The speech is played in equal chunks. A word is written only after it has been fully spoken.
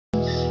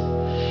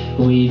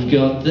We've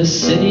got the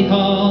City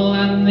Hall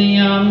and the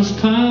Arms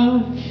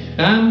Park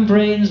and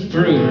Brain's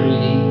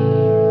Brewery,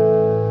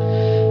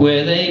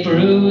 where they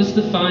brews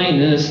the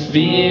finest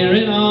beer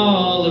in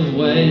all of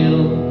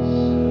Wales.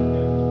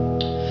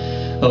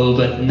 Oh,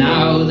 but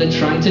now they're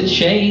trying to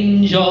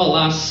change all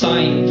our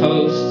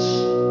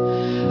signposts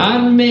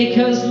and make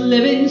us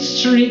live in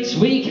streets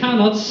we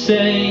cannot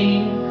say.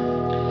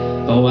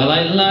 Oh, well,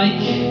 I like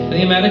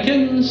the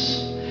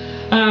Americans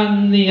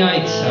and the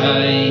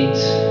Italians.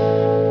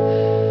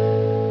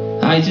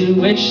 I do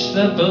wish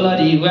the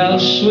bloody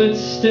Welsh would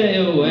stay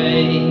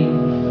away.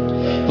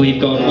 We've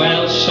got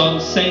Welsh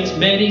on St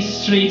Mary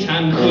Street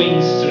and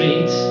Queen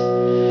Street,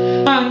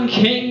 and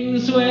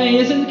Kingsway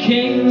isn't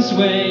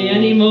Kingsway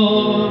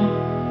anymore.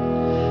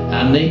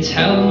 And they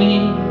tell me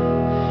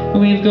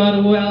we've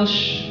got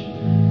Welsh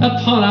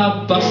upon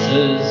our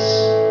buses,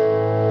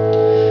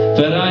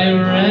 but I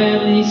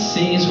rarely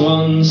sees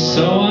one,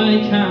 so I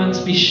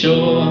can't be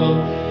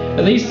sure.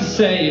 They used to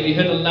say if you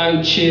heard a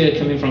loud cheer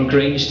coming from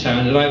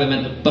Grangetown, it either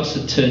meant the bus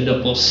had turned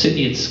up or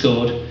City had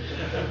scored.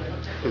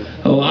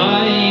 Oh,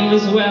 I'm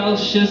as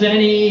Welsh as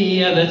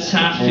any other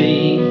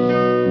taffy.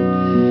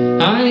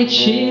 I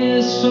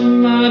cheers for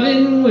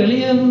Marvin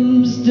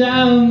Williams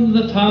down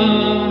the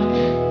park.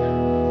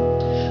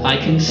 I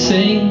can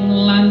sing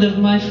Land of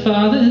My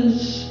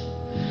Fathers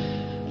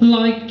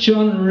like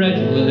John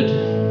Redwood,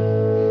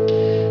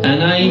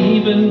 and I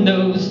even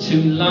knows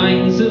 2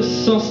 lines of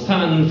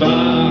Saucepan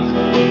Bach.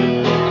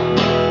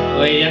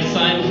 Oh yes,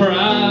 I'm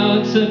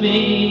proud to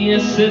be a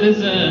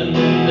citizen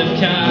of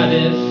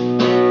Cardiff,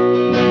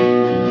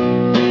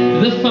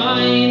 the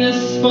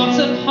finest spot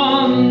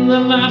upon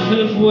the map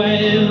of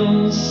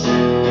Wales.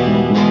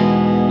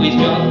 We've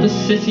got the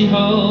City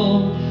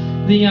Hall,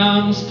 the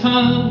Arms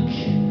Park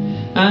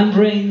and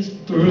Brain's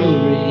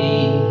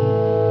Brewery,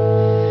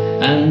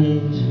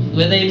 and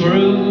where they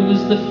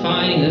brews the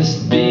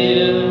finest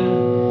beer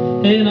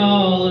in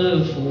all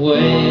of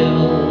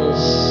Wales.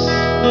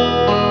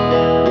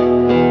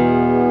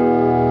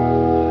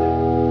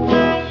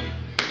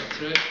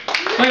 That's right.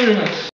 Thank you very much.